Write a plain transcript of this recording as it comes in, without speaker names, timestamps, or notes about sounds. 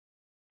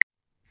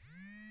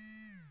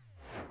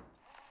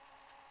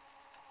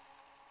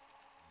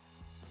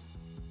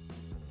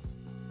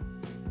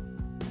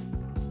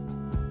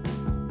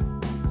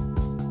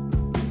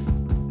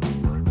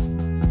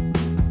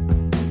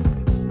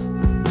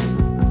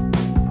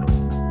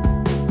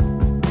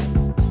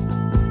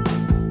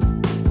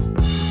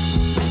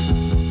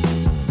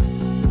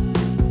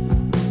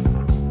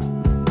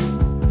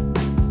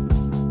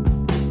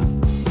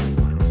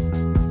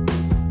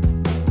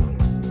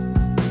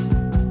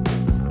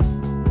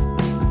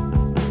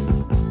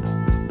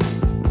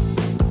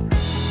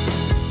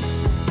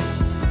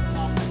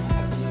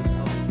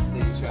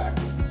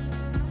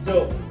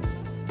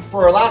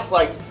for the last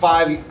like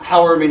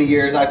however many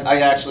years, I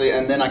actually,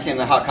 and then I came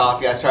to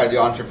HOTCoffee. I started to do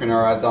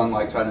entrepreneur. I've done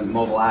like trying to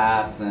mobile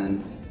apps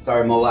and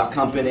started a mobile app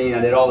company.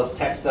 I did all this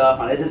tech stuff.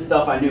 I did this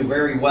stuff I knew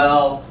very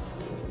well,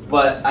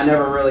 but I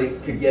never really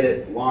could get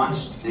it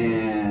launched.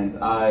 And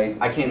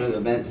I came to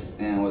events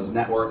and was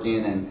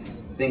networking,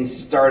 and things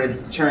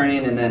started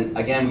churning. And then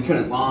again, we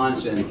couldn't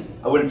launch, and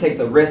I wouldn't take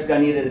the risk I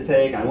needed to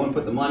take. I wouldn't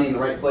put the money in the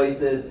right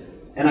places.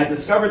 And I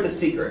discovered the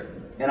secret.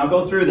 And I'll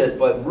go through this,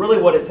 but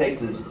really what it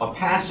takes is a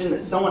passion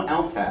that someone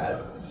else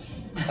has,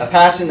 a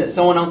passion that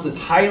someone else is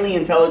highly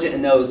intelligent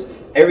and knows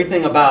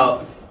everything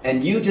about,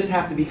 and you just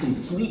have to be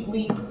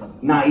completely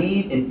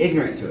naive and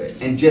ignorant to it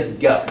and just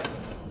go.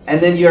 And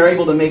then you're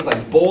able to make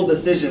like bold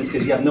decisions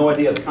because you have no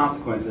idea of the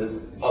consequences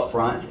up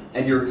front,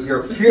 and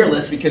you're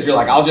fearless because you're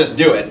like, I'll just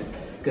do it.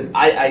 Because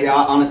I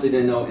honestly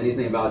didn't know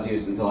anything about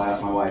juice until I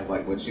asked my wife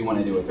like what she wanted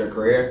to do with her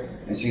career,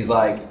 and she's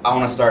like, I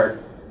want to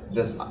start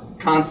this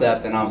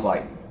concept, and I was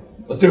like,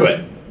 let's do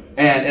it.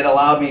 And it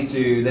allowed me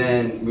to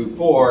then move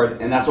forward,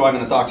 and that's what I'm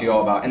going to talk to you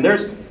all about. And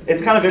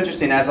it's kind of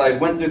interesting, as I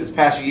went through this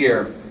past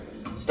year,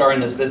 starting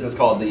this business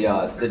called the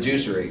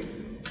Juicery,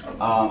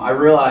 I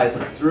realized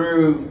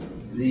through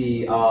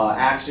the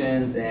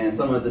actions and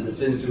some of the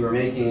decisions we were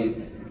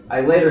making,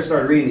 I later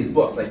started reading these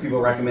books. Like people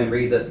recommend,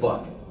 read this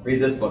book.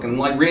 And I'm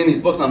like reading these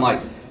books, I'm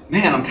like,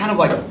 man, I'm kind of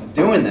like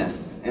doing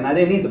this. And I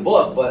didn't need the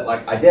book, but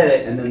like I did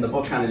it, and then the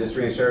book kind of just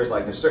reassures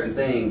like there's certain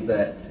things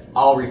that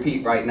I'll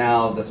repeat right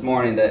now this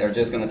morning that are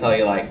just going to tell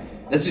you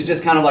like, this is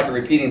just kind of like a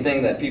repeating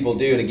thing that people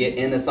do to get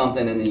into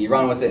something, and then you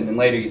run with it, and then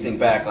later you think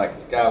back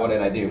like, God, what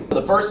did I do?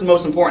 The first and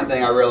most important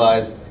thing I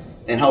realized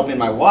in helping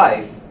my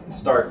wife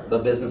start the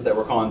business that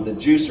we're calling the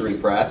Juicery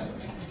Press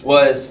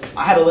was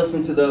I had to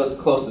listen to those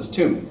closest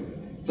to me.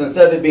 So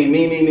instead of it being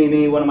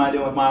me, what am I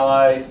doing with my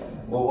life?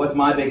 Well, what's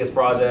my biggest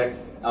project?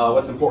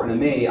 What's important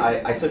to me?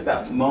 I took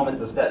that moment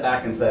to step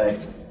back and say,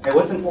 hey,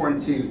 what's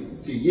important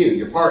to you,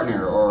 your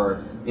partner,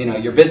 or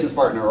your business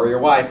partner, or your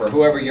wife, or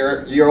whoever you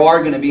are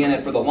going to be in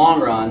it for the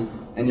long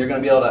run, and you're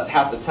going to be able to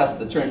have to test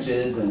the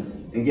trenches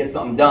and get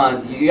something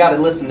done. You got to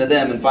listen to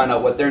them and find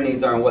out what their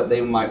needs are and what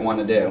they might want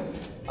to do.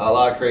 A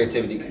lot of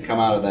creativity can come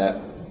out of that.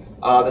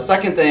 The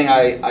second thing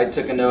I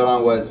took a note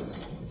on was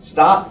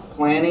stop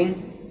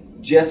planning,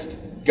 just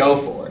go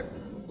for it.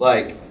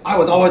 Like, I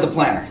was always a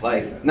planner.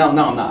 Like, no, I'm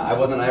not. I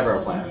wasn't ever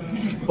a planner.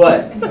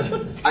 But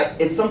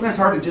it's sometimes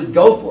hard to just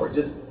go for it.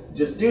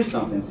 Just do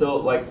something. So,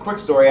 like, quick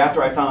story.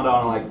 After I found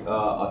out on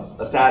like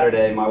a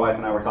Saturday, my wife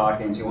and I were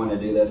talking. She wanted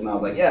to do this, and I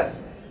was like,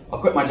 yes, I'll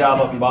quit my job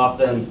up in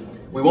Boston.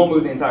 We won't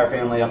move the entire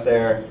family up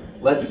there.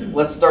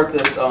 Let's start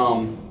this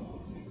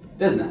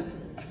business.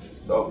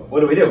 So, what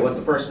do we do? What's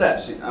the first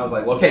step? I was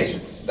like,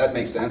 location. That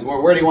makes sense.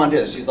 Where do you want to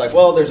do this? She's like,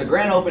 well, there's a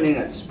grand opening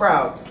at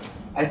Sprouts.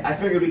 I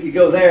figured we could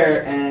go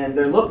there, and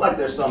there looked like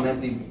there's some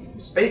empty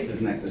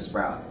spaces next to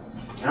Sprouts.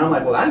 And I'm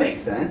like, well, that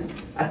makes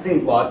sense. That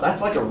seems like that's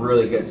like a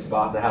really good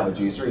spot to have a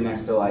juicery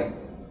next to like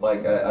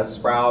a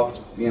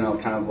Sprouts,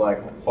 kind of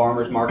like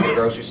farmer's market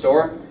grocery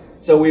store.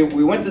 So we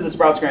went to the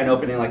Sprouts grand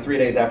opening like 3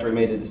 days after we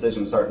made the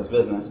decision to start this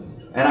business.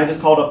 And I just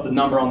called up the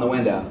number on the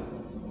window.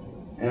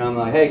 And I'm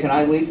like, hey, can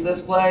I lease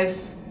this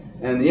place?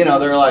 And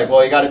they're like,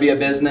 well, you got to be a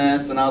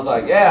business. And I was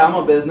like, yeah, I'm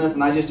a business,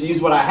 and I just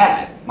used what I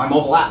had, my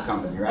mobile app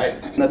company, right?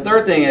 And the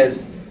third thing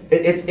is,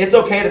 it's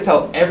okay to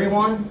tell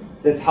everyone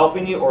that's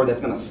helping you or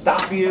that's going to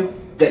stop you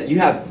that you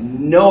have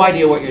no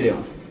idea what you're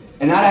doing.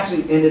 And that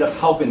actually ended up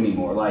helping me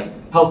more.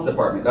 Like health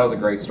department, that was a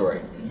great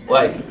story.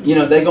 Like,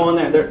 they go in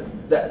there.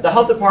 The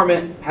health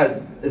department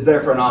is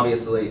there for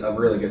obviously a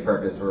really good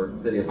purpose for the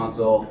city of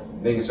Huntsville,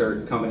 making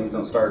sure companies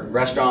don't start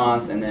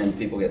restaurants and then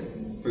people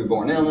get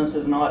foodborne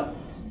illnesses and all that.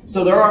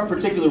 So there are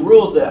particular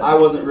rules that I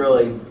wasn't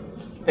really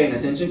paying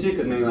attention to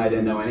because mainly I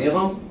didn't know any of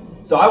them.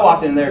 So I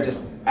walked in there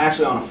just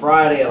actually on a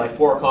Friday at like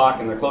 4 o'clock,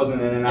 and they're closing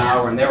in an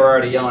hour, and they were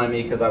already yelling at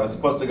me because I was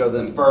supposed to go to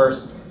them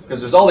first because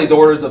there's all these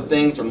orders of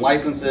things from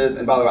licenses.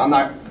 And by the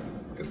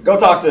way, go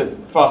talk to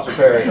Foster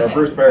Perry or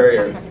Bruce Perry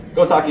or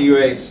go talk to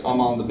UH.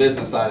 I'm on the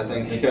business side of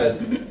things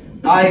because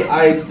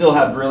I still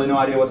have really no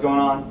idea what's going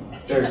on.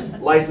 There's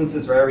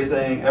licenses for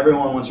everything.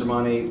 Everyone wants your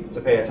money to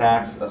pay a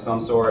tax of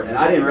some sort. And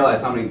I didn't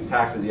realize how many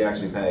taxes you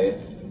actually pay.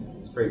 It's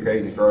pretty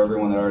crazy for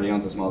everyone that already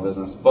owns a small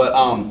business. But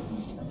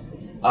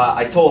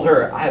I told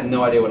her, I have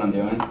no idea what I'm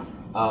doing.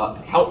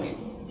 Help me.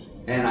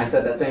 And I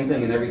said that same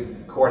thing in every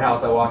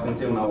courthouse I walked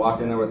into when I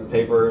walked in there with the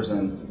papers.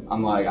 And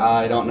I'm like,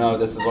 I don't know.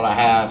 This is what I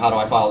have. How do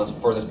I file this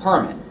for this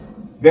permit?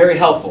 Very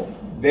helpful.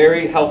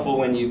 Very helpful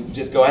when you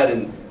just go ahead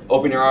and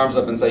open your arms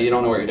up and say you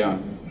don't know what you're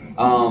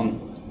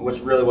doing. Which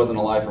really wasn't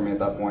a lie for me at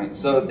that point.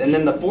 So, and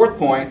then the fourth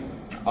point,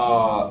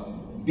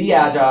 be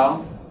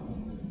agile.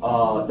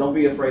 Don't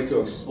be afraid to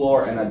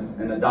explore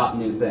and adopt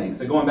new things.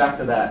 So going back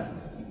to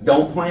that,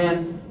 don't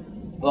plan.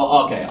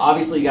 Well, okay,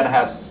 obviously you got to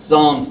have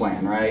some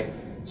plan, right?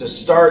 So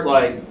start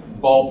like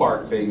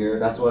ballpark figure.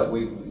 That's what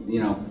we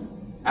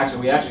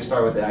actually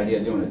started with the idea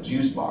of doing a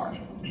juice bar.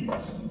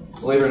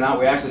 Believe it or not,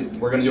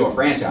 we're going to do a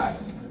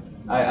franchise.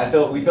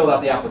 We filled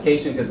out the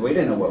application because we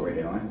didn't know what we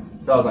were doing.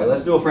 So I was like,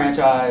 let's do a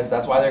franchise.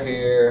 That's why they're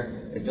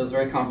here. It feels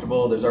very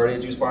comfortable. There's already a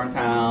juice bar in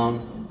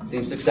town.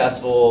 Seems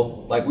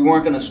successful. Like, we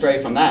weren't going to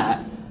stray from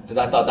that because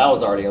I thought that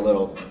was already a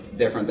little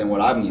different than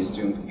what I'm used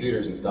to in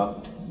computers and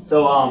stuff.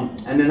 So,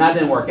 and then that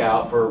didn't work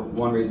out for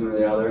one reason or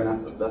the other,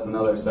 and that's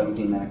another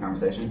 17-minute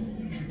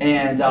conversation.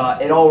 And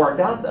it all worked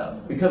out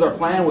though, because our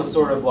plan was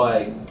sort of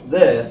like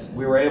this.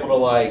 We were able to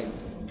like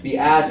be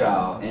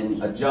agile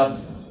and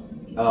adjust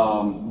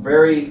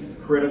very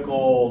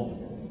critical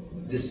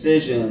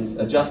decisions,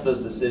 adjust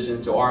those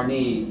decisions to our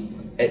needs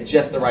at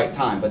just the right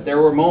time. But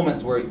there were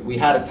moments where we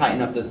had to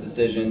tighten up those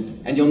decisions,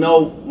 and you'll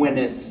know when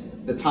it's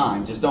the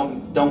time. Just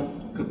don't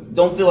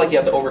feel like you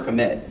have to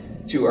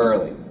overcommit too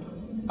early.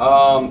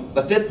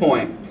 The fifth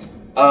point,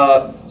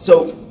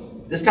 so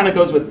this kind of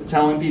goes with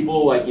telling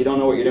people like you don't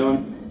know what you're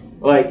doing.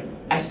 Like,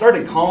 I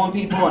started calling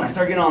people and I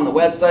started getting on the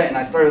website and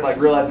I started like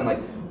realizing like,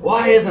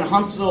 why isn't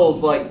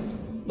Huntsville's like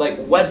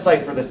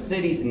website for the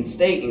cities and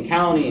state and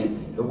county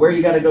and where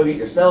you got to go get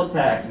your sales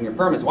tax and your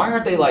permits, why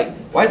aren't they like,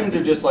 why isn't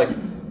there just like,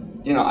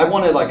 you know, I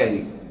wanted like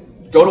a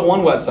go to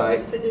one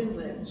website,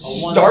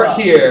 start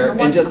here,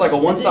 and just like a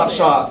one-stop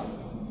shop,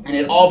 and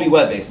it'd all be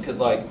web-based, because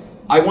like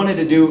I wanted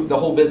to do the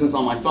whole business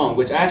on my phone,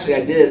 which actually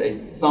I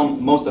did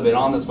most of it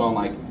on this phone.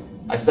 Like,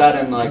 I sat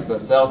in like the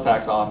sales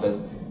tax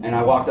office and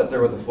I walked up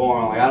there with the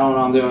form. I'm like, I don't know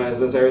what I'm doing. Is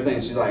this everything?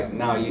 And she's like,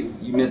 no,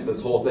 you missed this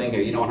whole thing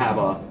here. You don't have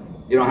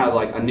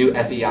like a new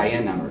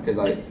FEIN number, because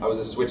I was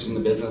just switching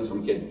the business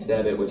from Kid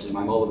Debit, which is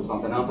my mobile, to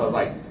something else. I was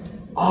like,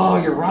 oh,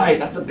 you're right.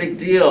 That's a big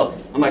deal.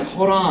 I'm like,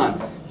 hold on.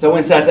 So I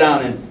went and sat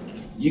down, and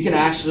you can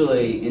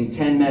actually, in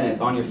 10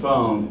 minutes on your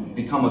phone,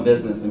 become a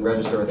business and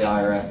register with the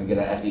IRS and get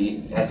a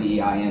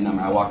FEIN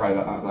number. I walked right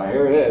up, I was like,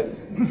 here it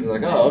is. She's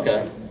like, oh,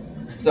 okay.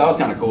 So that was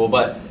kind of cool.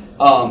 But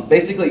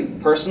basically,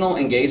 personal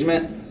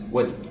engagement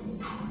was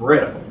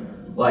critical.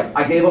 Like,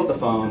 I gave up the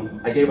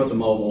phone, I gave up the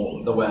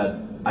mobile, the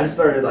web. I just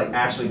started like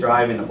actually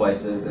driving to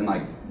places and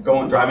like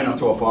driving up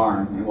to a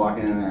farm and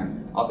walking in there.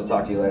 I'll have to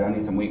talk to you later. I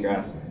need some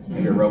wheatgrass.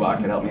 Maybe a robot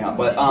could help me out.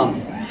 But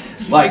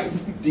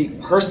like, the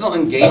personal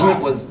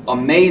engagement was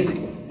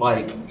amazing.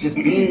 Like, just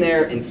being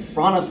there in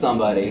front of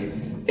somebody,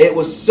 it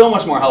was so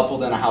much more helpful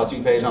than a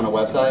how-to page on a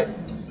website.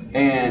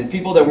 And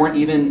people that weren't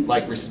even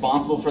like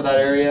responsible for that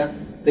area,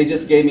 they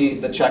just gave me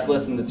the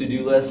checklist and the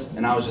to-do list,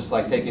 and I was just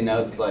like taking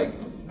notes. Like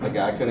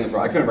I couldn't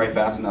write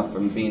fast enough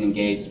from being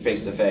engaged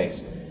face to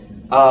face.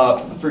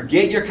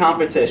 Forget your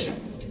competition.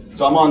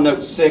 So I'm on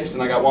note 6,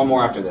 and I got one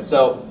more after this.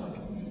 So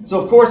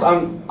of course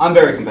I'm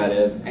very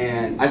competitive,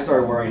 and I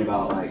started worrying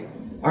about like,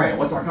 all right,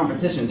 what's our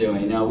competition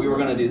doing? You know, we were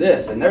going to do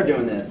this, and they're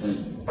doing this,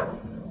 and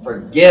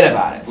forget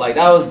about it. Like,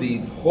 that was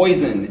the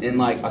poison in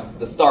like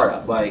the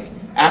startup. Like,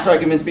 after I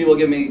convinced people to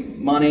give me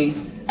money,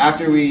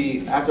 after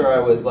I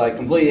was like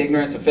completely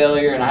ignorant to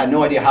failure, and I had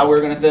no idea how we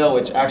were going to fail,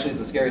 which actually is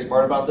the scariest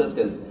part about this,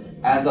 because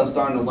as I'm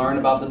starting to learn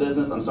about the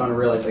business, I'm starting to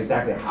realize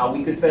exactly how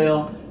we could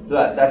fail. So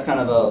that's kind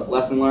of a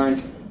lesson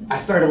learned. I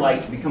started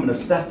like becoming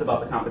obsessed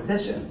about the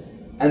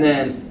competition, and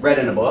then read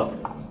in a book.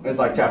 It was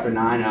like chapter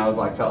 9, and I was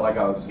like, felt like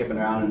I was skipping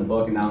around in the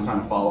book, and now I'm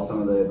trying to follow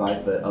some of the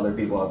advice that other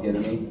people have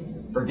given me.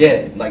 Forget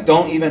it. Like,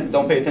 don't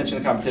pay attention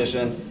to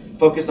competition.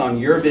 Focus on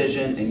your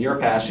vision and your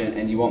passion,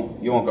 and you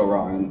won't go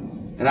wrong.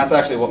 And that's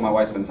actually what my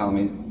wife's been telling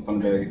me.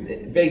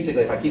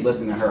 Basically, if I keep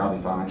listening to her, I'll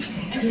be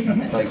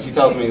fine. Like, she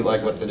tells me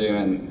like what to do,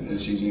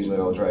 and she's usually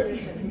always right.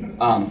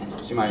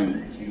 She's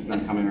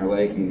gonna come in her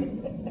lake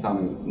and tell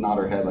me, nod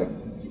her head like,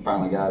 you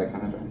finally got it,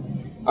 kind of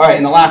thing. All right,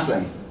 and the last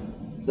thing.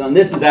 So, and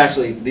this is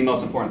actually the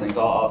most important thing,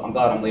 so I'm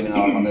glad I'm leaving it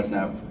off on this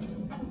note.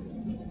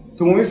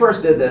 So when we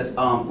first did this,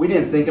 we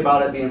didn't think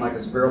about it being like a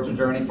spiritual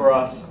journey for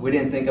us. We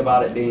didn't think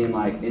about it being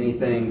like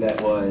anything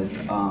that was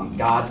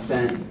God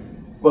sent.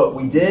 But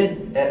we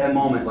did at a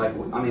moment, like,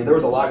 I mean, there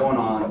was a lot going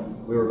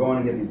on. We were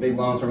going to get these big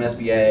loans from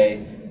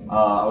SBA.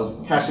 I was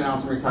cashing out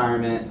some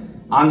retirement.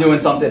 I'm doing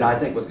something I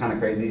think was kind of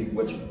crazy,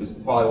 which was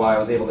probably why I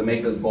was able to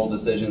make those bold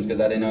decisions, because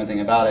I didn't know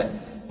anything about it.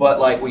 But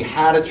like, we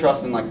had to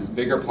trust in like this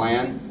bigger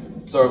plan.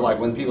 Sort of like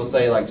when people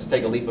say like just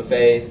take a leap of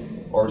faith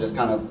or just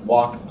kind of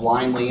walk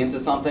blindly into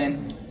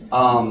something.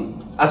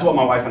 That's what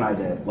my wife and I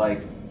did.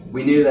 Like,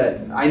 I knew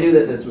that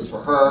this was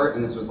for her,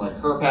 and this was like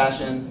her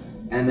passion.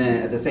 And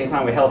then at the same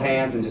time, we held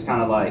hands and just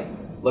kind of like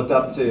looked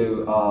up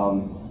to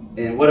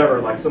and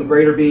whatever, like some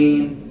greater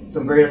being,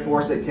 some greater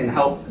force that can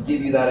help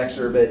give you that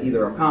extra bit,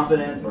 either of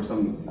confidence or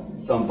some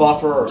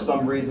buffer or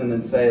some reason,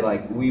 and say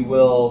like, we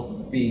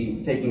will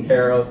be taken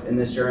care of in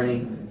this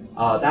journey.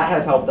 That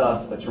has helped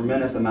us a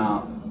tremendous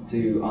amount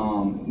to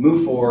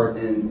move forward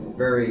in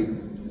very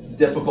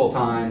difficult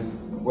times,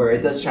 where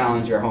it does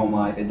challenge your home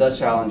life, it does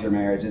challenge your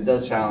marriage, it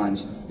does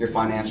challenge your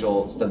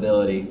financial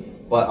stability.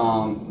 But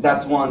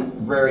that's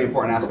one very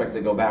important aspect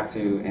to go back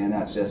to, and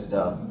that's just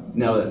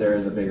know that there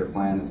is a bigger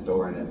plan in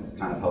store, and it's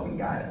kind of helping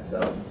guide us. So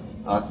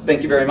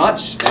thank you very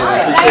much, and I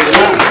appreciate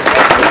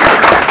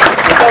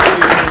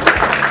your time.